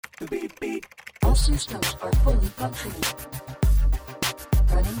All systems are fully functioning.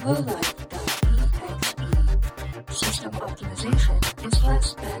 Running lowlife.exe. System optimization is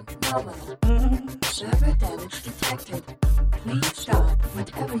less than nominal. Server damage detected. Please stop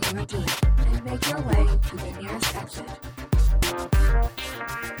whatever you are doing and make your way to the nearest exit.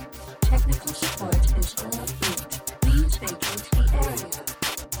 Technical support is on route. Please vacate the area.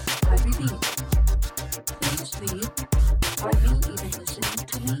 I repeat. Please leave. Are you even listening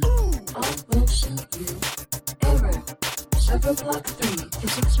to me? I will shoot you. Error. Server block 3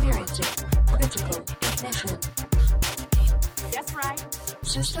 is experiencing critical ignition. Yes, right.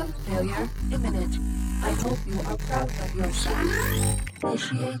 System failure imminent. I hope you are proud of yourself.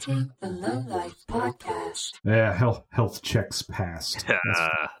 Initiating the Low Life Podcast. Yeah, health checks passed.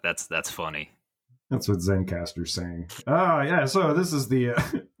 That's funny. That's what Zencaster's saying. Yeah, so this is the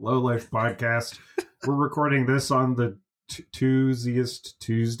Low Life Podcast. We're recording this on the Tuesiest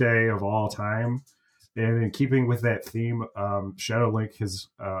Tuesday of all time. And in keeping with that theme, Shadowlink has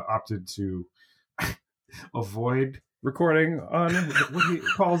opted to avoid recording on what he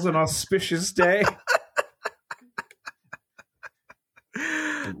calls an auspicious day.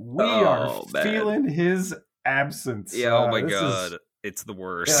 We are feeling his absence. Yeah, oh my god. It's the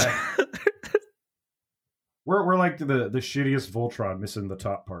worst. Yeah. We're like the shittiest Voltron missing the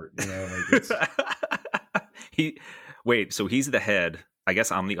top part, you know. Like it's... So he's the head. I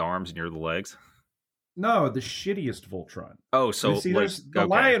guess I'm the arms and you're the legs. No, the shittiest Voltron. Oh, so see, the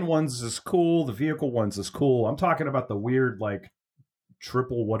lion ones is cool. The vehicle ones is cool. I'm talking about the weird like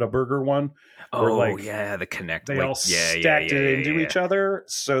triple Whataburger one. Oh, like, yeah, the connect. They all stacked it into each other,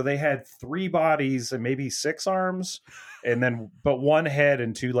 so they had 3 bodies and maybe 6 arms, but 1 head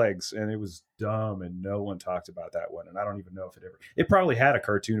and 2 legs, and it was dumb, and no one talked about that one. And I don't even know if it probably had a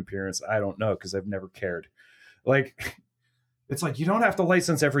cartoon appearance. I don't know because I've never cared. Like, it's like you don't have to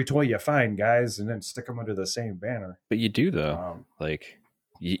license every toy you find, guys, and then stick them under the same banner. But you do though. I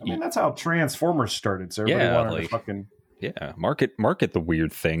mean, that's how Transformers started. So everybody wanted to fucking. Yeah, market the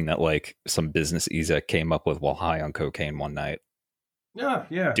weird thing that like some business exec came up with while high on cocaine one night.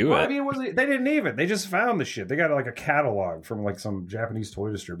 Yeah. Do it. I mean, they didn't even. They just found the shit. They got like a catalog from like some Japanese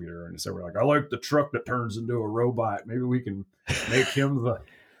toy distributor, and so we're like, I like the truck that turns into a robot. Maybe we can make him the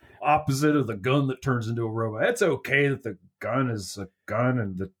opposite of the gun that turns into a robot. It's okay that the gun is a gun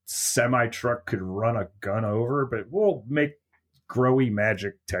and the semi truck could run a gun over, but we'll make growy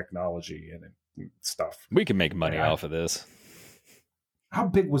magic technology in it. Stuff. We can make money off of this. How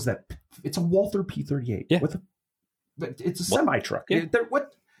big was that? It's a Walther P-38. Yeah. It's a semi truck. Yeah.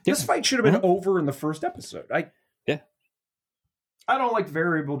 This fight should have been over in the first episode. I don't like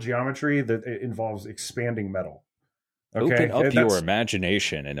variable geometry that involves expanding metal. Okay? Open up your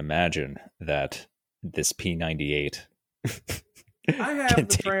imagination and imagine that this P-98 I have the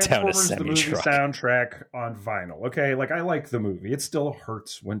Transformers the movie soundtrack on vinyl. Okay, like I like the movie. It still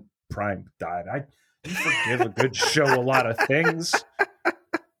hurts when Prime died. I forgive a good show a lot of things.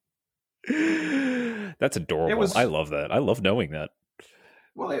 That's adorable. I love that. I love knowing that.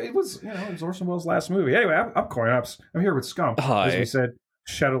 Well, it was it was Orson Welles' last movie. Anyway, I'm Coinops. I'm here with Scum. Hi. As we said,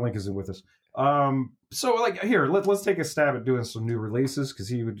 Shadowlink isn't with us. So like here, let's take a stab at doing some new releases because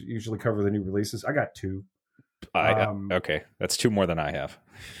he would usually cover the new releases. I got 2. Okay, that's 2 more than I have.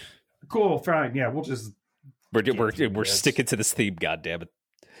 Cool, fine. Yeah, we'll just we're sticking to this theme. God damn it.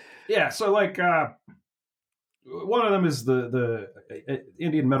 Yeah, so like one of them is the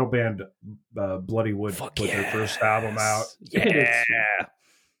Indian metal band Bloody Wood put their first album out. Yeah,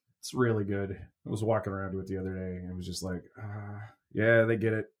 it's really good. I was walking around to it the other day, and it was just like, yeah, they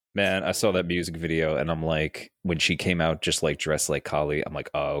get it. Man, I saw that music video, and I'm like, when she came out just like dressed like Kali, I'm like,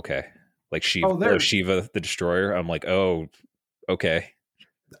 oh, okay. Like Shiva, Shiva the Destroyer. I'm like, oh, okay.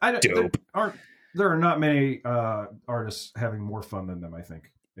 Dope. There are not many artists having more fun than them, I think.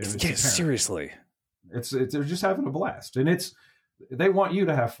 Seriously. They're just having a blast, and they want you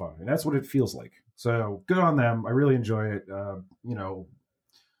to have fun, and that's what it feels like. So good on them. I really enjoy it.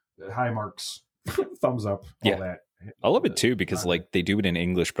 High marks, thumbs up, all that. I love it too because like they do it in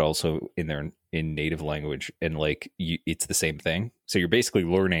English, but also in native language, and like it's the same thing. So you're basically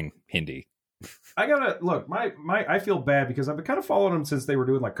learning Hindi. I gotta look. I feel bad because I've been kind of following them since they were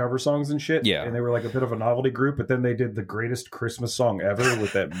doing like cover songs and shit. Yeah, and they were like a bit of a novelty group. But then they did the greatest Christmas song ever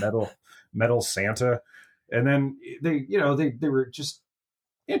with that metal Santa, and then they were just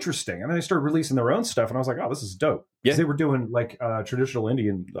interesting. And then they started releasing their own stuff, and I was like, oh, this is dope. Yeah, they were doing like traditional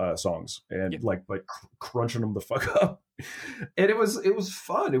Indian songs and like crunching them the fuck up. And it was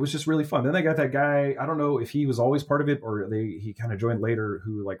fun. It was just really fun. Then they got that guy. I don't know if he was always part of it or he kind of joined later,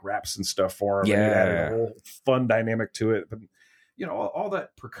 who like raps and stuff for him. Yeah, and he added a whole fun dynamic to it. But you know, all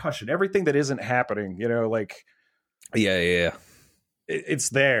that percussion, everything that isn't happening, you know, like yeah. It's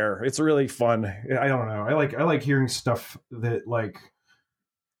there. It's really fun. I don't know. I like hearing stuff that like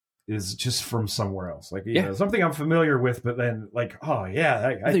is just from somewhere else, like you know, something I'm familiar with, but then like, oh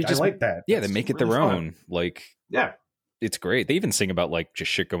yeah, I like that. Yeah, they make it their own. Like, yeah, it's great. They even sing about like just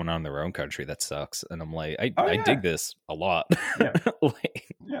shit going on in their own country that sucks, and I'm like, I dig this a lot. Yeah,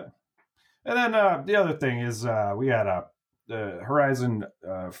 like, yeah. And then the other thing is we had Horizon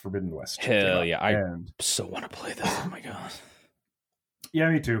Forbidden West. Hell yeah, I so want to play this. Oh my god. Yeah,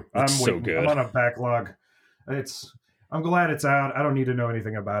 me too. It's so good. I'm on a backlog. I'm glad it's out. I don't need to know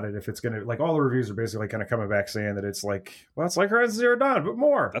anything about it. If it's gonna, like, all the reviews are basically kind of coming back saying that it's like, well, it's like Horizon Zero Dawn, but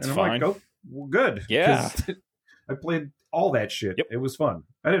more. That's and fine. I'm like, oh, well, good. Yeah, I played all that shit. Yep. It was fun.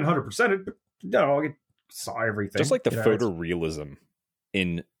 I didn't 100% it, but no, I saw everything. Just like the photorealism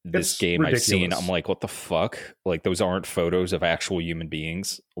in this game ridiculous. I've seen, I'm like, what the fuck? Like, those aren't photos of actual human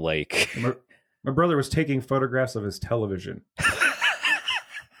beings. Like, my brother was taking photographs of his television.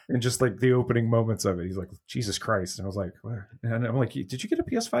 And just like the opening moments of it, he's like, Jesus Christ. And I was like, what? And I'm like, did you get a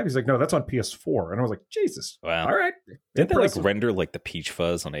PS5? He's like, no, that's on PS4. And I was like, Jesus. Wow. All right. Didn't they like render like the peach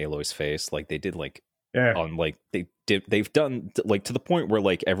fuzz on Aloy's face? Like they did like on like they've done like to the point where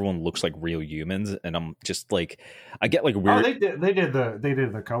like everyone looks like real humans, and I'm just like, I get like weird. Oh, they did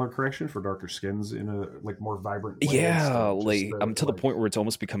the color correction for darker skins in a like more vibrant way. Yeah, like I'm to the point where it's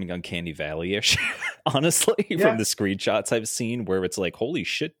almost becoming Uncanny Valley-ish, honestly, from the screenshots I've seen, where it's like, holy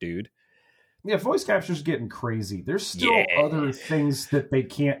shit, dude. Yeah, voice capture's getting crazy. There's still other things that they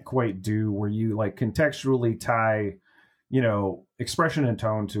can't quite do where you like contextually tie, you know, expression and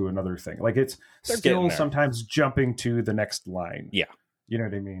tone to another thing. Like it's still sometimes jumping to the next line. Yeah. You know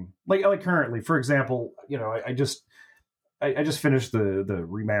what I mean? Like currently, for example, you know, I just finished the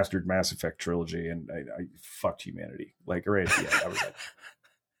remastered Mass Effect trilogy, and I fucked humanity. Like, right? Yeah, I was like,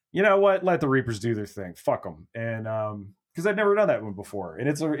 you know what? Let the Reapers do their thing. Fuck them. And because I've never done that one before, and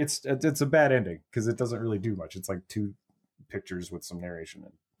it's a bad ending because it doesn't really do much. It's like 2 pictures with some narration,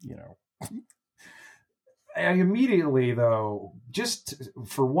 and you know. I immediately, though, just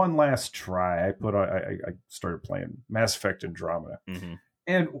for one last try, I started playing Mass Effect Andromeda. Mm-hmm.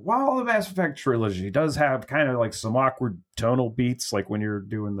 And while the Mass Effect trilogy does have kind of like some awkward tonal beats, like when you're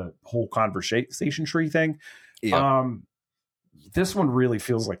doing the whole conversation tree thing, this one really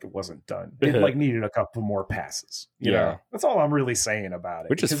feels like it wasn't done. It like needed a couple more passes. You know? That's all I'm really saying about it.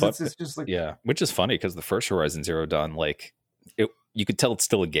 Which is fun. It's just like, which is funny because the first Horizon Zero Dawn, like you could tell it's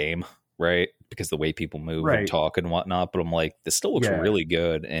still a game. Right, because the way people move and talk and whatnot, but I'm like, this still looks really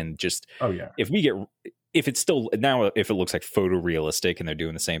good, and just if it looks like photorealistic and they're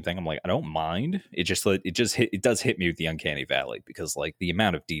doing the same thing, I'm like, I don't mind. It does hit me with the Uncanny Valley because like the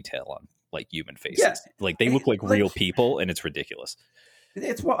amount of detail on like human faces, like they look like real people, and it's ridiculous.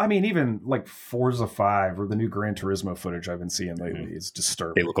 It's I mean, even like Forza 5 or the new Gran Turismo footage I've been seeing lately is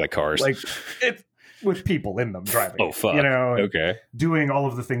disturbing. They look like cars, like it. With people in them driving. Oh, fuck. You know, okay. Doing all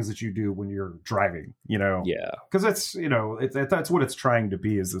of the things that you do when you're driving, you know? Yeah. Because it's, you know, that's what it's trying to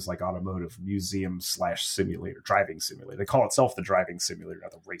be, is this like automotive museum / simulator, driving simulator. They call itself the driving simulator,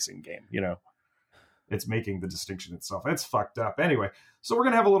 not the racing game, you know? It's making the distinction itself. It's fucked up. Anyway, so we're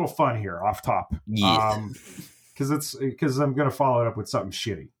going to have a little fun here off top. Yeah. Because I'm going to follow it up with something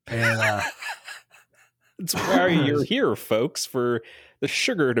shitty. And that's why you're here, folks, for the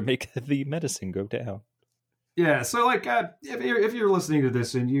sugar to make the medicine go down. Yeah, so like if you're listening to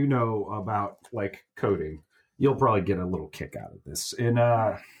this and you know about like coding, you'll probably get a little kick out of this. And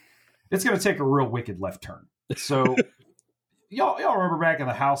it's going to take a real wicked left turn. So y'all remember back in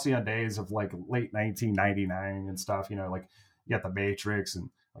the halcyon days of like late 1999 and stuff, you know, like you got the Matrix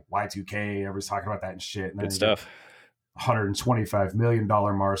and like Y2K, everybody's talking about that and shit. And then good stuff. $125 million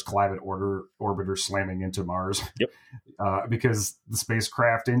Mars climate orbiter slamming into Mars. Yep. Because the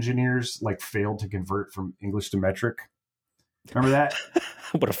spacecraft engineers like failed to convert from English to metric. Remember that?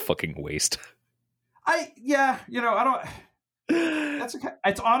 What a fucking waste. It's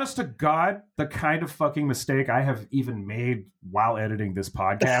honest to God the kind of fucking mistake I have even made while editing this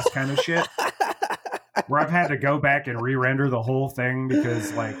podcast kind of shit. Where I've had to go back and re-render the whole thing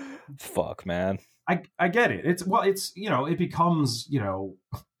because like fuck, man. I get it. It's you know, it becomes, you know,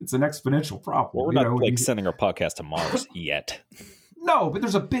 it's an exponential problem. Well, we're not sending our podcast to Mars yet. No, but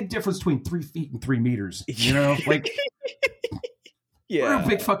there's a big difference between 3 feet and 3 meters. You know, like yeah, a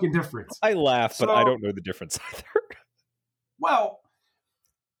big fucking difference. I laugh, but I don't know the difference either. Well,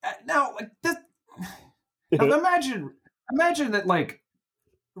 now like this. Now imagine that like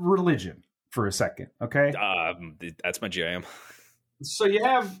religion for a second, okay? That's my jam. So you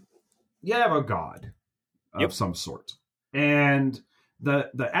have a god of some sort. And the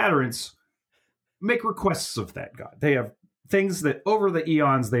adherents make requests of that god. They have things that over the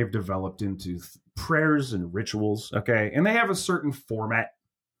eons they've developed into prayers and rituals, okay? And they have a certain format.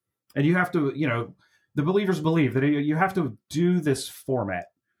 And you have to, the believers believe that you have to do this format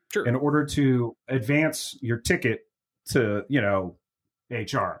in order to advance your ticket to,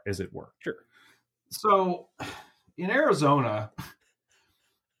 HR, as it were. Sure. So in Arizona,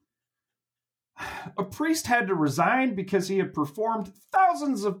 a priest had to resign because he had performed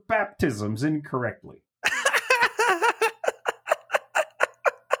thousands of baptisms incorrectly.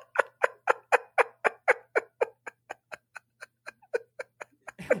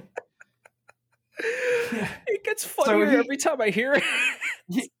 It gets funnier every time I hear it.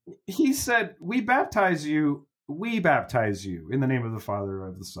 He said, we baptize you in the name of the Father,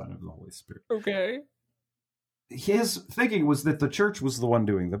 of the Son, and of the Holy Spirit. Okay. His thinking was that the church was the one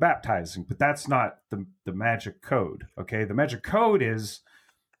doing the baptizing, but that's not the magic code, okay? The magic code is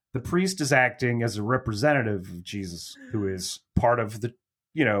the priest is acting as a representative of Jesus, who is part of the,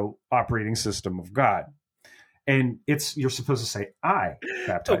 operating system of God. And you're supposed to say, I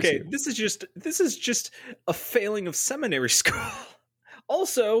baptize you. This is just a failing of seminary school.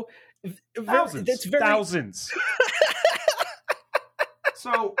 Also, thousands.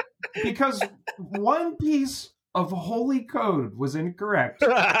 So, because one piece of holy code was incorrect,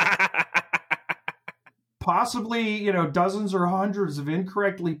 possibly, dozens or hundreds of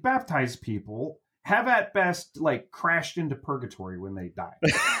incorrectly baptized people have at best crashed into purgatory when they die.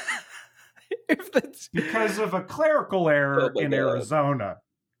 Because of a clerical error in Arizona.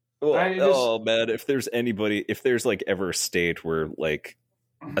 Well, man, if there's ever a state where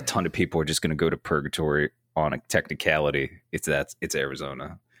a ton of people are just going to go to purgatory on a technicality, it's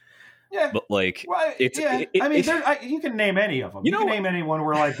Arizona. Yeah, but you can name any of them. You can name anyone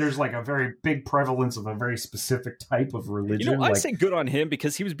where there's a very big prevalence of a very specific type of religion. I say good on him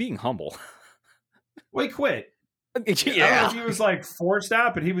because he was being humble. Well, he quit. Yeah, I don't know if he was forced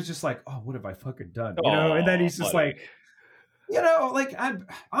out, but he was just oh, what have I fucking done? And then he's just I'm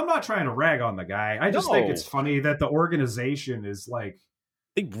not trying to rag on the guy. I just think it's funny that the organization is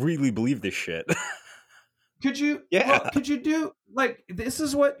they really believe this shit. Could you do this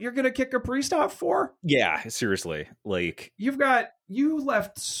is what you're gonna kick a priest off for? Yeah, seriously. You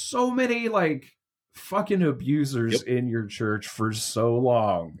left so many fucking abusers in your church for so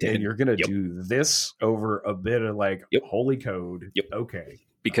long, and you're gonna do this over a bit of holy code. Okay,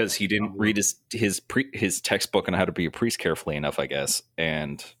 because he didn't read his textbook on how to be a priest carefully enough, I guess,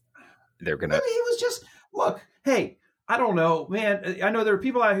 and they're gonna. He was just hey, I don't know, man. I know there are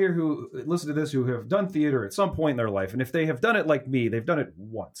people out here who listen to this who have done theater at some point in their life, and if they have done it like me, they've done it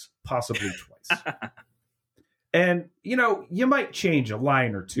once, possibly twice. And you might change a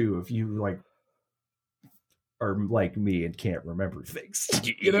line or two if you are like me and can't remember things.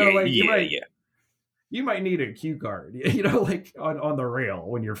 You might need a cue card, on the rail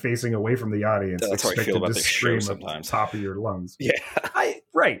when you're facing away from the audience. That's how I feel about the show sometimes. At the top of your lungs. Yeah.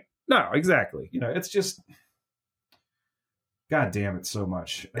 Right. No, exactly. It's just, God damn it so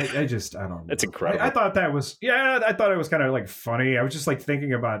much. I don't know. That's incredible. I thought that was, I thought it was kind of funny. I was just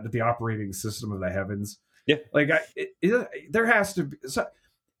thinking about the operating system of the heavens. Yeah. There has to be,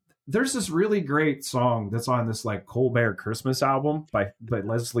 there's this really great song that's on this Colbert Christmas album by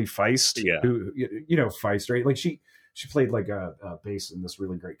Leslie Feist. Yeah. Who, Feist, right? She played a bass in this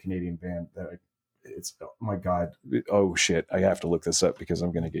really great Canadian band that it's, oh my God. Oh shit. I have to look this up because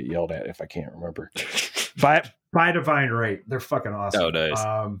I'm going to get yelled at if I can't remember. By Divine Right. They're fucking awesome. Oh, nice.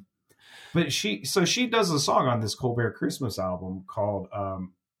 But she does a song on this Colbert Christmas album called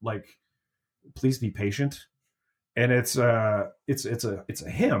Please Be Patient. And it's a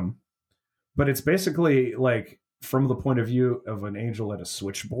hymn, but it's basically from the point of view of an angel at a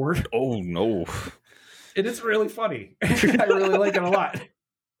switchboard. Oh no. And it's really funny. I really like it a lot.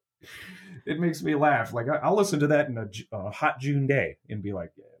 It makes me laugh. I'll listen to that in a hot June day and be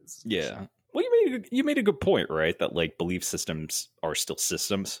like, yeah. Well, you made a good point, right? That belief systems are still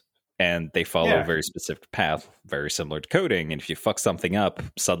systems, and they follow a very specific path, very similar to coding. And if you fuck something up,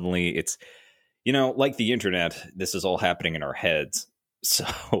 suddenly it's, like the internet, this is all happening in our heads. So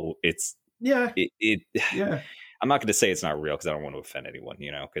it's I'm not going to say it's not real because I don't want to offend anyone,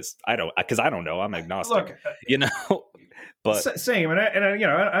 because I don't know. I'm agnostic, but same. And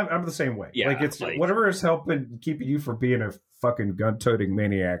I'm the same way. Yeah, it's whatever is helping keeping you from being a fucking gun-toting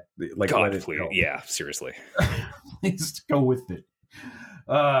maniac. God, please, yeah, seriously. Please go with it.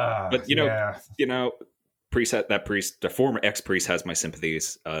 But the former ex-priest has my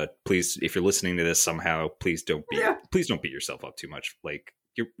sympathies. Please, if you're listening to this somehow, please don't beat yourself up too much.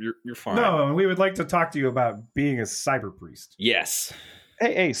 You're fine. No, and we would like to talk to you about being a cyber priest. Yes.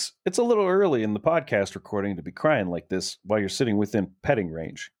 Hey, Ace, it's a little early in the podcast recording to be crying like this while you're sitting within petting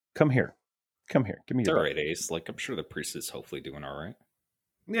range. Come here. Give me it's your all right, Ace. Like, I'm sure the priest is hopefully doing all right.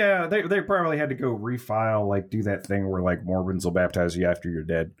 Yeah, they probably had to go refile, like, do that thing where, like, Mormons will baptize you after you're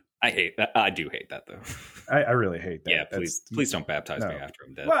dead. I hate that. I do hate that, though. I really hate that. Yeah, please don't baptize me after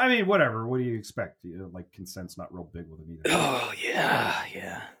I'm dead. Well, I mean, whatever. What do you expect? You know, like, consent's not real big with it either. Oh,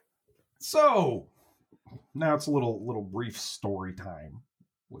 yeah. So, now it's a little brief story time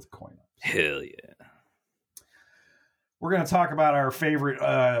with CoinOps. Hell yeah. We're going to talk about our favorite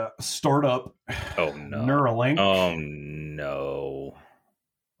startup, oh no, Neuralink. Oh no.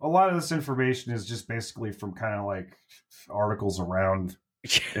 A lot of this information is just basically from kind of like articles around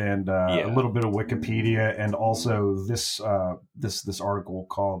and a little bit of Wikipedia, and also this article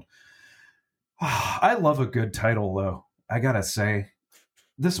called I love a good title, though. I gotta say,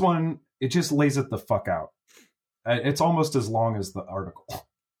 this one, it just lays it the fuck out. It's almost as long as the article.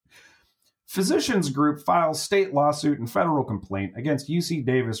 Physicians Group files state lawsuit and federal complaint against UC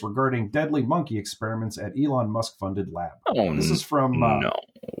Davis regarding deadly monkey experiments at Elon Musk-funded lab. This is from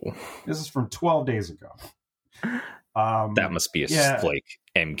 12 days ago. That must be like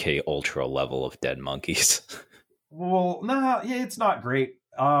MK Ultra level of dead monkeys. Well, it's not great.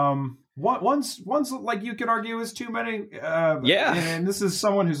 One's like you could argue is too many. And this is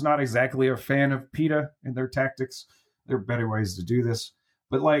someone who's not exactly a fan of PETA and their tactics. There are better ways to do this,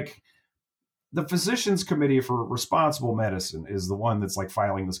 but like. The Physicians Committee for Responsible Medicine is the one that's like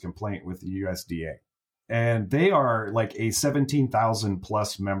filing this complaint with the USDA. And they are like a 17,000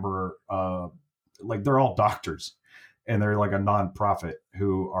 plus member, like they're all doctors. And they're like a nonprofit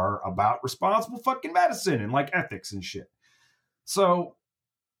who are about responsible fucking medicine and like ethics and shit. So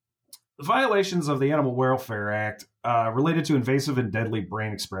the violations of the Animal Welfare Act related to invasive and deadly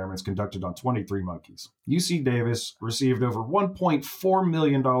brain experiments conducted on 23 monkeys. UC Davis received over $1.4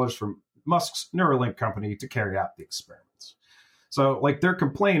 million from Musk's Neuralink company to carry out the experiments. So, like, their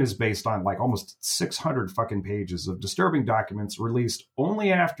complaint is based on, like, almost 600 fucking pages of disturbing documents released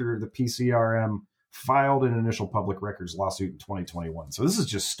only after the PCRM filed an initial public records lawsuit in 2021. So this is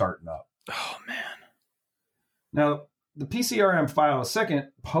just starting up. Oh, man. Now, the PCRM filed a second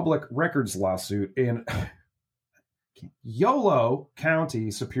public records lawsuit in Yolo County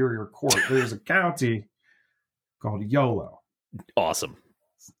Superior Court. There's a county called Yolo. Awesome.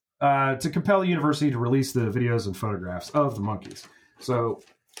 To compel the university to release the videos and photographs of the monkeys. So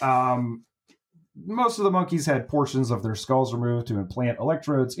most of the monkeys had portions of their skulls removed to implant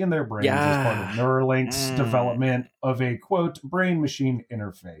electrodes in their brains as part of Neuralink's development of a, quote, brain-machine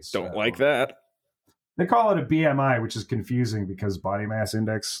interface. Don't like that. They call it a BMI, which is confusing because body mass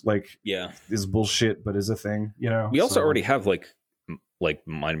index, like, is bullshit, but is a thing, you know? We also already have, like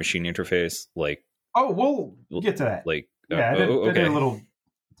mind-machine interface, like... Oh, we'll get to that. Like, I did a little...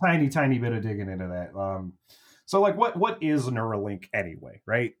 tiny bit of digging into that. So like what is Neuralink anyway,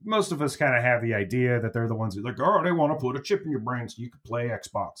 right? Most of us kind of have the idea that they're the ones who like, oh, they want to put a chip in your brain so you can play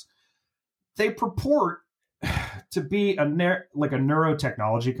Xbox. They purport to be a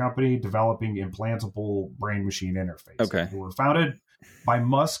neurotechnology company developing implantable brain machine interface. Okay. They were founded by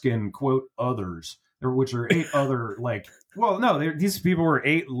Musk and, quote, others, which are 8 other these people were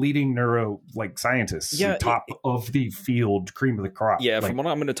 8 leading neuro scientists, top of the field, cream of the crop. Yeah, from what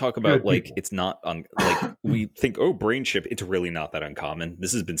I'm going to talk about, like people. It's not we think, oh, brain chip. It's really not that uncommon.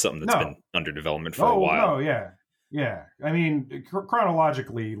 This has been something that's been under development for a while. Oh, yeah. I mean,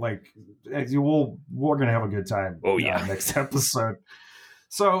 chronologically, we're going to have a good time. Oh yeah, next episode.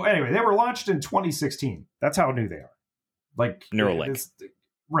 So anyway, they were launched in 2016. That's how new they are. Like Neuralink.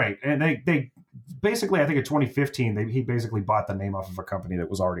 Right, and they basically, I think in 2015, he basically bought the name off of a company that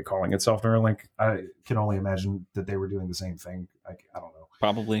was already calling itself Neuralink. I can only imagine that they were doing the same thing. I don't know.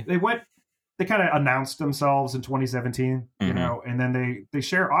 Probably. They kind of announced themselves in 2017, you know, and then they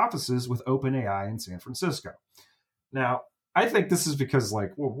share offices with OpenAI in San Francisco. Now, I think this is because,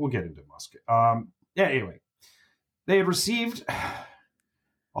 we'll get into Musk. Anyway, they had received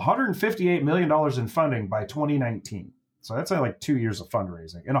 $158 million in funding by 2019. So that's like 2 years of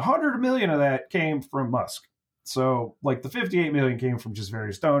fundraising, and $100 million of that came from Musk. So the 58 million came from just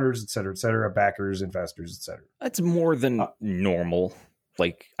various donors, et cetera, backers, investors, et cetera. That's more than normal.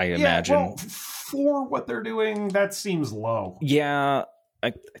 I imagine. Well, for what they're doing, that seems low. Yeah.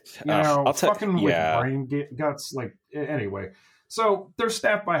 I'll fucking with brain guts. Anyway, so they're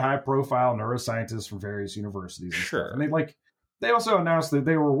staffed by high profile neuroscientists from various universities. And sure. Stuff. And They also announced that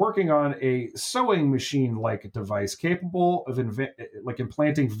they were working on a sewing machine-like device capable of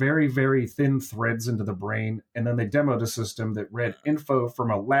implanting very, very thin threads into the brain, and then they demoed a system that read info from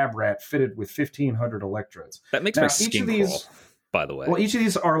a lab rat fitted with 1,500 electrodes. That makes my skin crawl, by the way. Well, each of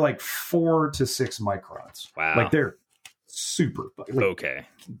these are like 4 to 6 microns. Wow. Like they're super... okay.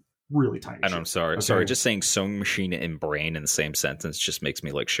 Really tiny. And I'm sorry. Okay. Sorry, just saying sewing machine and brain in the same sentence just makes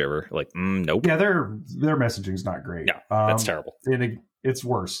me like shiver. Like, nope. Yeah, their messaging's not great. No, that's terrible. It's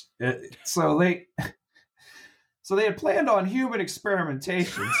worse. So they had planned on human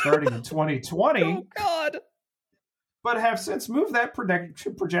experimentation starting in 2020. Oh God! But have since moved that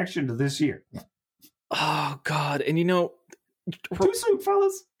projection to this year. Oh God! And too soon,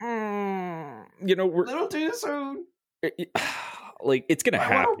 fellas. We're a little too soon. Like, it's gonna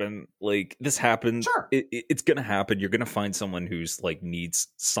happen. Like, this happens. Sure. It's gonna happen. You're gonna find someone who's like needs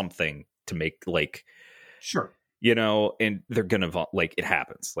something to make like, sure, and they're gonna like, it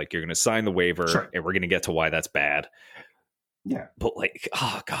happens. Like, you're gonna sign the waiver, sure, and we're gonna get to why that's bad. Yeah, but like,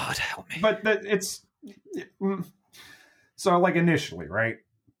 oh God, help me. But so like initially, right?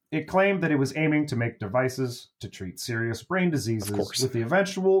 It claimed that it was aiming to make devices to treat serious brain diseases with the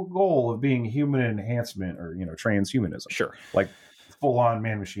eventual goal of being human enhancement or, transhumanism. Sure. Like full-on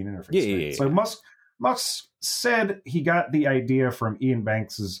man-machine interface. Yeah. So Musk said he got the idea from Ian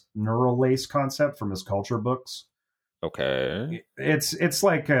Banks's neural lace concept from his culture books. Okay. It's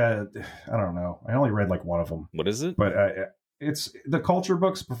like, I don't know. I only read like one of them. What is it? But it's the culture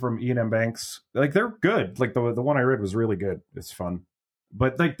books from Ian M. Banks. Like, they're good. Like the one I read was really good. It's fun.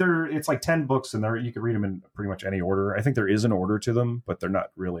 But like it's like 10 books and you can read them in pretty much any order. I think there is an order to them, but they're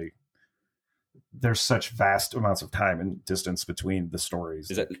not really. There's such vast amounts of time and distance between the stories.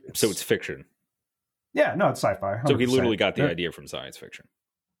 So it's fiction? Yeah, no, it's sci-fi. 100%. So he literally got the idea from science fiction.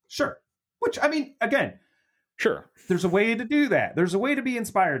 Sure. Which, I mean, again, sure. There's a way to do that. There's a way to be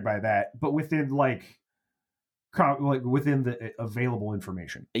inspired by that, but within within the available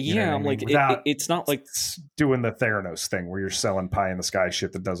information. Yeah, I'm like, it's not like doing the Theranos thing where you're selling pie in the sky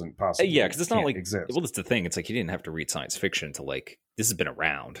shit that doesn't possibly because it's not like exist. Well, that's the thing. It's like you didn't have to read science fiction to like this has been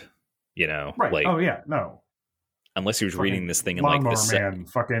around, right? Like, oh yeah, no. Unless he was reading this thing in Lawnmower like Man,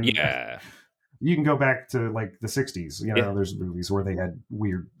 fucking yeah. You can go back to like the 60s. There's movies where they had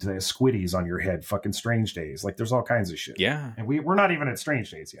weird squiddies on your head, fucking Strange Days. Like, there's all kinds of shit. Yeah. And we're not even at Strange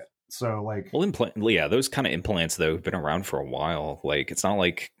Days yet. So, like... Well, those kind of implants, though, have been around for a while. Like, it's not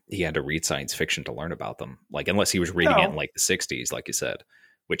like he had to read science fiction to learn about them. Like, unless he was reading it in, like, the 60s, like you said,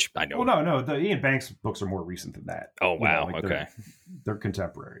 which I know... Well, no. The Ian Banks books are more recent than that. Oh, wow. Okay. They're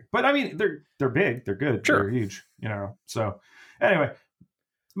contemporary. But, I mean, they're big. They're good. Sure. They're huge. So, anyway...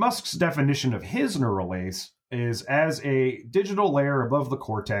 Musk's definition of his neural lace is as a digital layer above the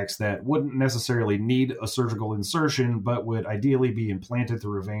cortex that wouldn't necessarily need a surgical insertion, but would ideally be implanted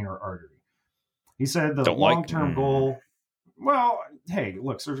through a vein or artery. He said the long-term goal... Well, hey,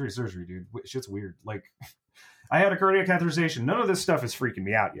 look, surgery, dude. Shit's weird. Like, I had a cardiac catheterization. None of this stuff is freaking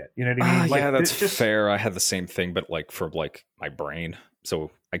me out yet. You know what I mean? Yeah, that's fair. I had the same thing, but like for like my brain.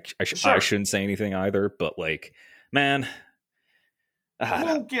 So I shouldn't say anything either, but like, man...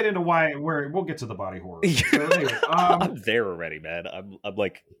 We'll get into we'll get to the body horror. So anyway, I'm there already, man. I'm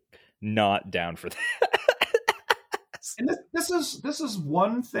like not down for that. And this is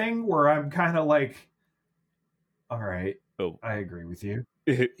one thing where I'm kind of like, all right, I agree with you.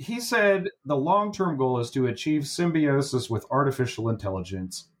 He said the long-term goal is to achieve symbiosis with artificial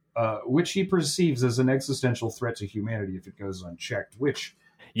intelligence, which he perceives as an existential threat to humanity if it goes unchecked, which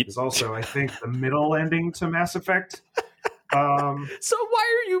is also, I think, the middle ending to Mass Effect. So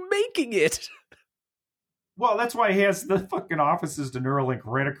why are you making it? Well, that's why he has the fucking offices to Neuralink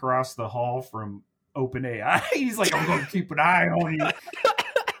right across the hall from OpenAI. He's like, I'm going to keep an eye on you.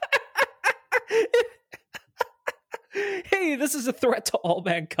 Hey, this is a threat to all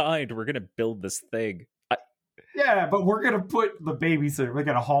mankind. We're going to build this thing. Yeah, but we're going to put the babysitter. We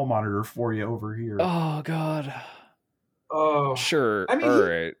got a hall monitor for you over here. Oh, God. Oh, sure. I mean, all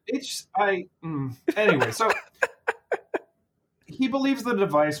right. Anyway, so... He believes the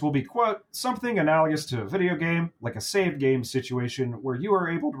device will be, quote, something analogous to a video game, like a saved game situation where you are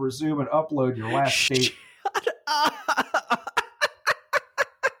able to resume and upload your last state.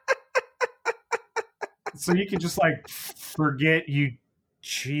 So you can just, like, forget you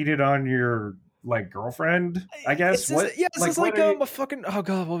cheated on your, like, girlfriend, I guess. It's like a fucking... Oh,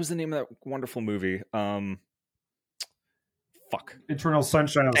 God, what was the name of that wonderful movie? Fuck. Eternal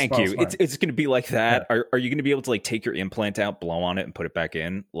Sunshine of the Thank you. It's going to be like that. Yeah. Are you going to be able to like take your implant out, blow on it, and put it back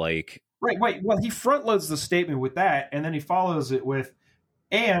in? Like, right. Wait. Well, he front loads the statement with that, and then he follows it with,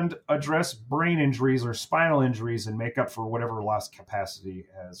 and address brain injuries or spinal injuries and make up for whatever lost capacity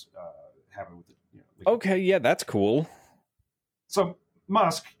has happened with it. Okay, yeah, that's cool. So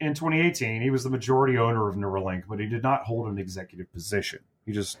Musk, in 2018, he was the majority owner of Neuralink, but he did not hold an executive position.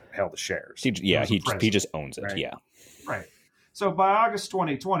 He just held the shares. He just owns it, right? Yeah. Right. So by August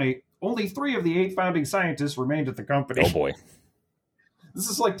 2020, only 3 of the 8 founding scientists remained at the company. Oh, boy. This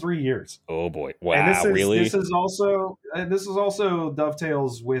is like 3 years. Oh, boy. Wow, really? This is also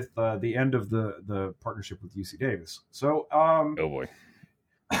dovetails with the end of the partnership with UC Davis. So, oh, boy.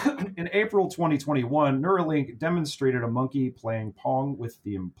 In April 2021, Neuralink demonstrated a monkey playing Pong with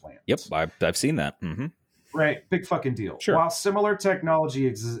the implant. Yep, I've seen that. Mm-hmm. Right, big fucking deal. Sure. While similar technology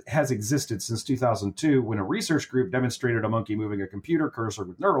has existed since 2002, when a research group demonstrated a monkey moving a computer cursor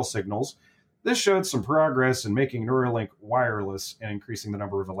with neural signals, this showed some progress in making Neuralink wireless and increasing the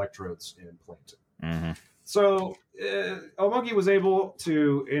number of electrodes implanted. Mm-hmm. So, a monkey was able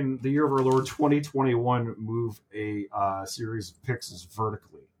to, in the year of our Lord 2021, move a series of pixels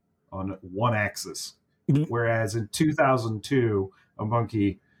vertically on one axis, whereas in 2002, a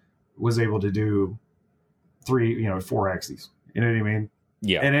monkey was able to do 4 axes. You know what I mean?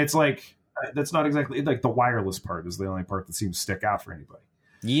 Yeah. And it's like, that's not exactly, like the wireless part is the only part that seems to stick out for anybody.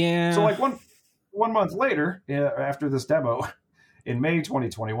 Yeah. So like one month later, after this demo, in May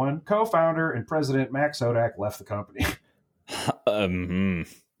 2021, co-founder and president Max Hodak left the company.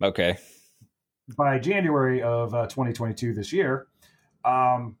 Okay. By January of 2022 this year,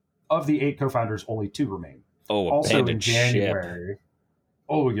 of the 8 co-founders, only 2 remain. Oh, also in January. Ship.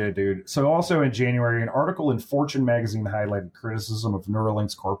 Oh, yeah, dude. So also in January, an article in Fortune magazine highlighted criticism of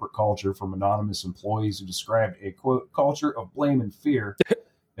Neuralink's corporate culture from anonymous employees who described a, quote, culture of blame and fear,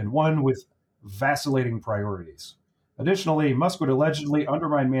 and one with vacillating priorities. Additionally, Musk would allegedly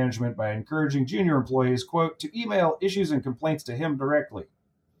undermine management by encouraging junior employees, quote, to email issues and complaints to him directly.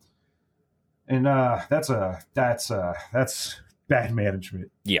 And that's bad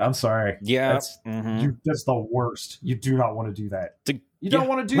management. Yeah. I'm sorry. Yeah. That's the worst. You do not want to do that. You don't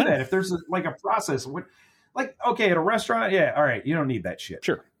want to do that if there's a process. Like, okay, at a restaurant, yeah, all right, you don't need that shit.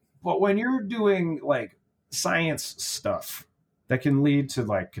 Sure. But when you're doing like science stuff that can lead to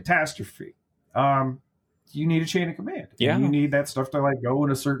like catastrophe, you need a chain of command. Yeah. And you need that stuff to like go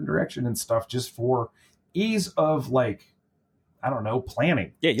in a certain direction and stuff just for ease of like, I don't know,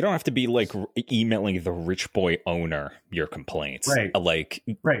 planning. Yeah, you don't have to be like emailing the rich boy owner your complaints. Right.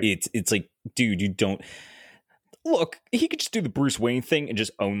 Right. It's like, dude, you don't. Look, he could just do the Bruce Wayne thing and just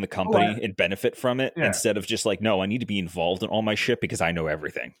own the company and benefit from it instead of just like, no, I need to be involved in all my shit because I know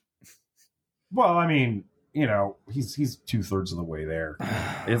everything. Well, I mean, he's 2/3 of the way there.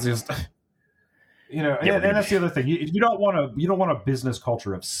 It's just. And that's the other thing. You don't want a business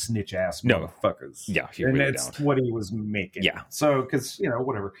culture of snitch ass motherfuckers. Yeah, and that's what he was making. Yeah. So because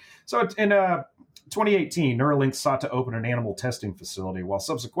whatever. So in 2018, Neuralink sought to open an animal testing facility, while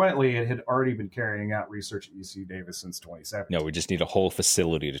subsequently it had already been carrying out research at UC Davis since 2017. No, we just need a whole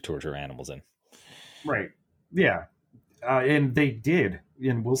facility to torture animals in. Right. Yeah. And they did,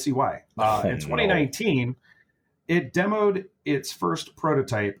 and we'll see why. In 2019. It demoed its first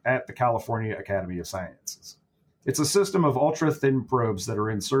prototype at the California Academy of Sciences. It's a system of ultra-thin probes that are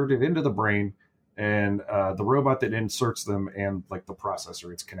inserted into the brain, and the robot that inserts them and like the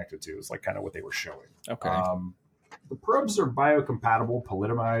processor it's connected to is like kind of what they were showing. Okay. The probes are biocompatible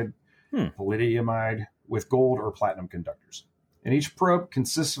palladiumide with gold or platinum conductors. And each probe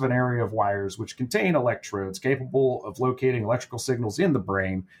consists of an area of wires which contain electrodes capable of locating electrical signals in the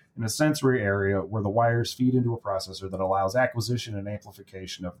brain in a sensory area where the wires feed into a processor that allows acquisition and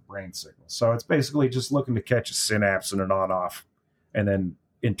amplification of brain signals. So it's basically just looking to catch a synapse and an on-off and then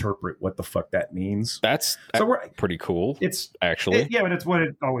interpret what the fuck that means. That's pretty cool. It's actually. But it's what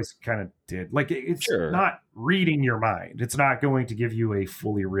it always kind of did. Like it's not reading your mind. It's not going to give you a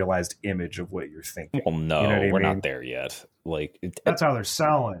fully realized image of what you're thinking. Well, no, we're not there yet. Like that's how they're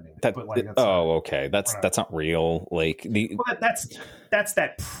selling it. Okay. That's not real. Like that's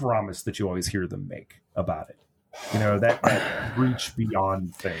that promise that you always hear them make about it. That reach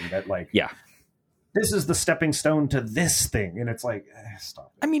beyond thing that this is the stepping stone to this thing. And it's like,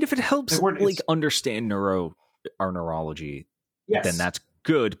 stop it. I mean, if it helps understand our neurology, then that's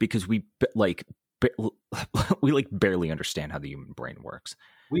good because we barely understand how the human brain works.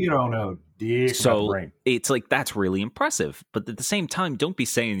 We don't know dick about the brain. It's like, that's really impressive. But at the same time, don't be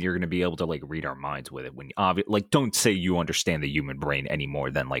saying you're going to be able to like read our minds with it when don't say you understand the human brain any more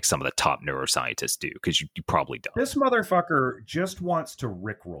than like some of the top neuroscientists do, because you probably don't. This motherfucker just wants to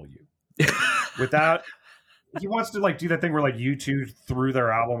rickroll you. He wants to like do that thing where like U2 threw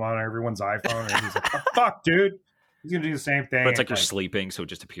their album on everyone's iPhone and he's like, oh, fuck, dude. He's gonna do the same thing. But it's like you're sleeping, so it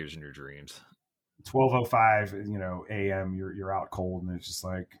just appears in your dreams. 12:05, a.m. You're out cold, and it's just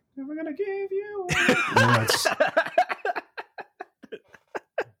like, we're gonna give you.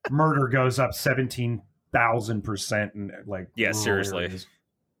 Murder goes up 17,000%, and like seriously. Areas.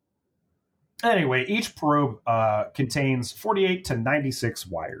 Anyway, each probe contains 48 to 96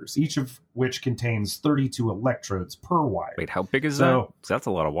 wires, each of which contains 32 electrodes per wire. Wait, how big is that? That's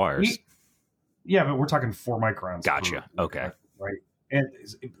a lot of wires. Yeah, but we're talking 4 microns. Gotcha. Okay. Right. And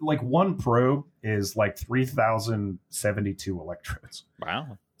like one probe is like 3,072 electrodes.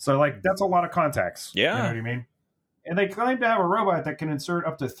 Wow. So like that's a lot of contacts. Yeah. You know what I mean? And they claim to have a robot that can insert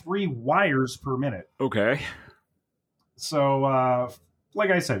up to 3 wires per minute. Okay. So like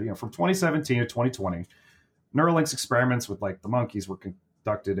I said, from 2017 to 2020, Neuralink's experiments with like the monkeys were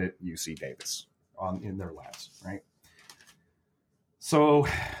conducted at UC Davis in their labs, right? So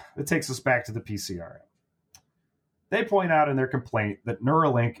it takes us back to the PCRM. They point out in their complaint that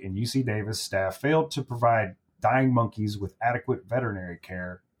Neuralink and UC Davis staff failed to provide dying monkeys with adequate veterinary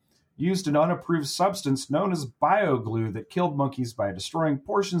care, used an unapproved substance known as bioglue that killed monkeys by destroying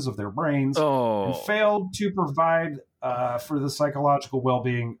portions of their brains, and failed to provide for the psychological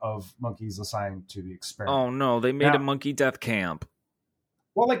well-being of monkeys assigned to the experiment. Oh no, they made a monkey death camp.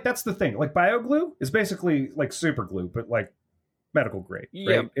 Well, like that's the thing. Like bioglue is basically like super glue, but like medical grade.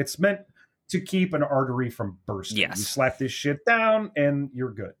 Right? Yep. It's meant to keep an artery from bursting. Yes. You slap this shit down and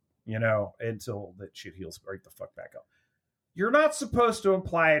you're good, until that shit heals right the fuck back up. You're not supposed to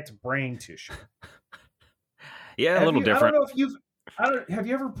apply it to brain tissue. Yeah, a little different. I don't know if have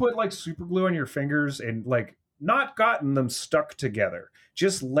you ever put like super glue on your fingers and like not gotten them stuck together?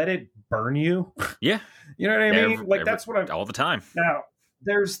 Just let it burn you. Yeah. You know what I mean? Like that's what I'm all the time. Now,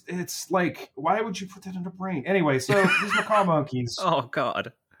 it's like, why would you put that in the brain? Anyway, so these macaw monkeys. Oh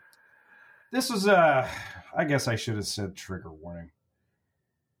God. This is I guess I should have said trigger warning.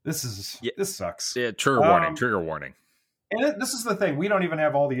 This sucks. Yeah, trigger warning. And this is the thing. We don't even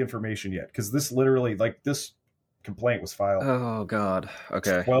have all the information yet because this literally, like, this complaint was filed. Oh, God.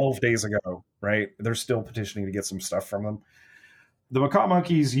 Okay. 12 days ago, right? They're still petitioning to get some stuff from them. The macaw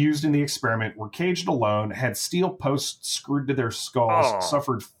monkeys used in the experiment were caged alone, had steel posts screwed to their skulls,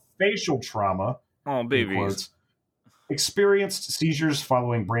 suffered facial trauma. Oh, babies. Experienced seizures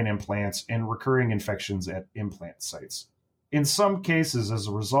following brain implants, and recurring infections at implant sites. In some cases, as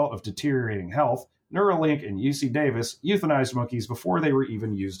a result of deteriorating health, Neuralink and UC Davis euthanized monkeys before they were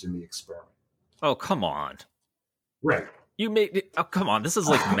even used in the experiment. Oh, come on. Right. You made it. Oh, come on. This is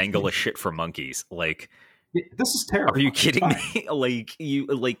like Mangala shit for monkeys. Like, this is terrible. Are you kidding me?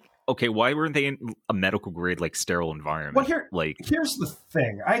 Okay, why weren't they in a medical grade, like, sterile environment? Well, here's the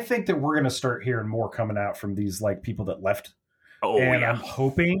thing. I think that we're going to start hearing more coming out from these, like, people that left. Oh, and I'm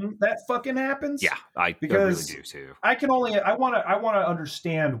hoping that fucking happens. Yeah, I really do too. I want to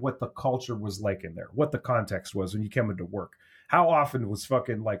understand what the culture was like in there, what the context was when you came into work. How often was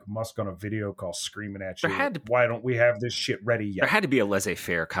fucking like Musk on a video call screaming at you? Why don't we have this shit ready yet? There had to be a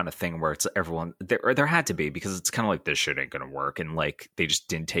laissez-faire kind of thing where it's everyone. There had to be, because it's kind of like this shit ain't gonna work, and like they just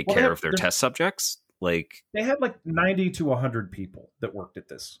didn't take care of their test subjects. Like they had like 90 to 100 people that worked at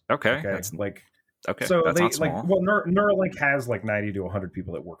this. Okay. That's like. Okay, so that's not small. Neuralink has like 90 to 100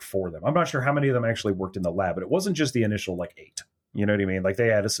 people that work for them. I'm not sure how many of them actually worked in the lab, but it wasn't just the initial like 8. You know what I mean? Like they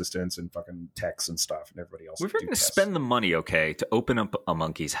had assistants and fucking techs and stuff, and everybody else. We're going to spend the money, okay, to open up a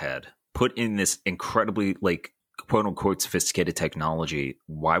monkey's head, put in this incredibly like quote unquote sophisticated technology.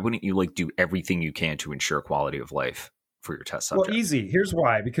 Why wouldn't you like do everything you can to ensure quality of life for your test subject? Well, easy. Here's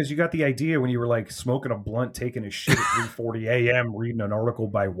why. Because you got the idea when you were like smoking a blunt, taking a shit at 3:40 a.m., reading an article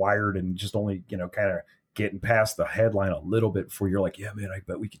by Wired, and just only, kind of getting past the headline a little bit before you're like, yeah, man, I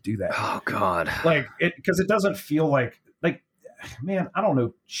bet we could do that. Oh, God. Like, because it doesn't feel like, man, I don't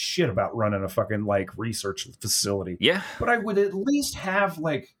know shit about running a fucking like research facility. Yeah. But I would at least have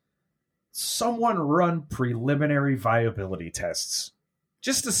like someone run preliminary viability tests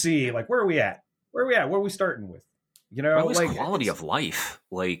just to see like, where are we at? What are we starting with? Like quality of life,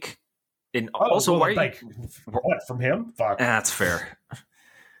 like, and also what from him? Fuck, that's fair.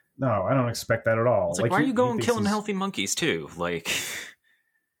 No, I don't expect that at all. Like why are you going killing healthy monkeys too? Like,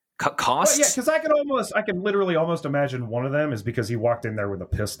 cut costs? Well, yeah, because I can literally almost imagine one of them is because he walked in there with a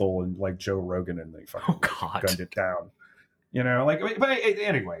pistol and like Joe Rogan and they fucking gunned it down. But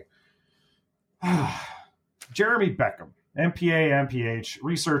anyway, Jeremy Beckham, MPA, MPH,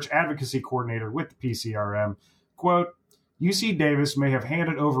 Research Advocacy Coordinator with the PCRM. Quote, UC Davis may have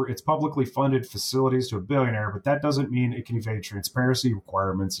handed over its publicly funded facilities to a billionaire, but that doesn't mean it can evade transparency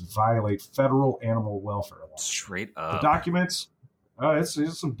requirements and violate federal animal welfare laws. Straight up. The documents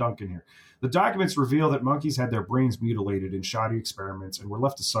It's some dunk in here. The documents reveal that monkeys had their brains mutilated in shoddy experiments and were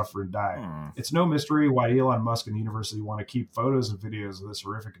left to suffer and die. It's no mystery why Elon Musk and the university want to keep photos and videos of this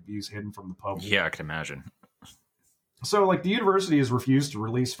horrific abuse hidden from the public. Yeah, I can imagine. So, like, the university has refused to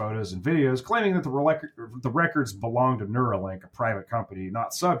release photos and videos, claiming that the records belong to Neuralink, a private company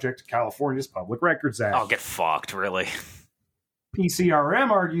not subject to California's Public Records Act. Oh, get fucked, really. PCRM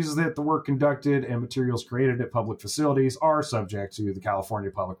argues that the work conducted and materials created at public facilities are subject to the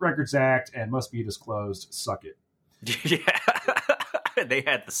California Public Records Act and must be disclosed. Suck it. Yeah. They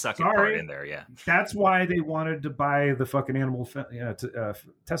had the sucking part in there, yeah. That's why they wanted to buy the fucking animal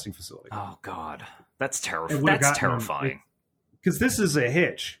testing facility. Oh, God. That's terrifying. That's terrifying. Because this is a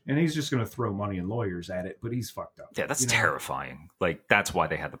hitch, and he's just going to throw money and lawyers at it, but he's fucked up. Yeah, that's terrifying. Like, that's why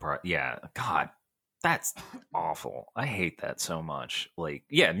they had the part. Yeah, God, that's awful. I hate that so much. Like,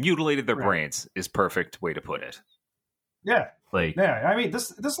 yeah, mutilated their brains is perfect way to put it. Yeah. Like, yeah, I mean,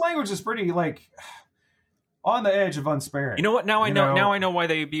 this language is pretty, like, on the edge of unsparing. You know what? Now I know why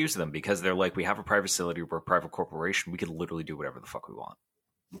they abuse them, because they're like, we have a private facility, we're a private corporation, we could literally do whatever the fuck we want.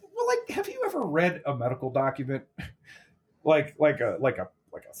 Well, like, have you ever read a medical document, like a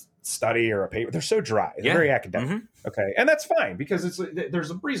study or a paper? They're so dry. They're very academic. Mm-hmm. Okay, and that's fine because there's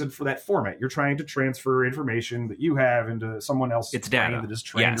a reason for that format. You're trying to transfer information that you have into someone else's brain that is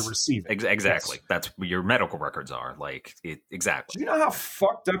trained to receive it. Exactly. Yes. That's what your medical records are. Like, exactly. Do you know how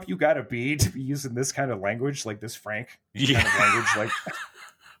fucked up you got to be using this kind of language, like this frank kind of language?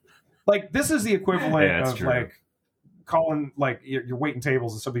 Like this is the equivalent of true. Like. Calling, like, you're waiting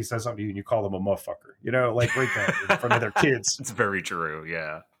tables and somebody says something to you and you call them a motherfucker, you know, like right there in front of their kids. It's very true.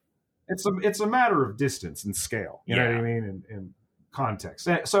 Yeah. It's a matter of distance and scale. You know what I mean? And context.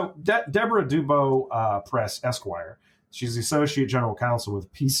 So Deborah Dubow Press Esquire, she's the associate general counsel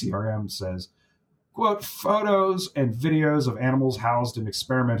with PCRM, says, quote, photos and videos of animals housed and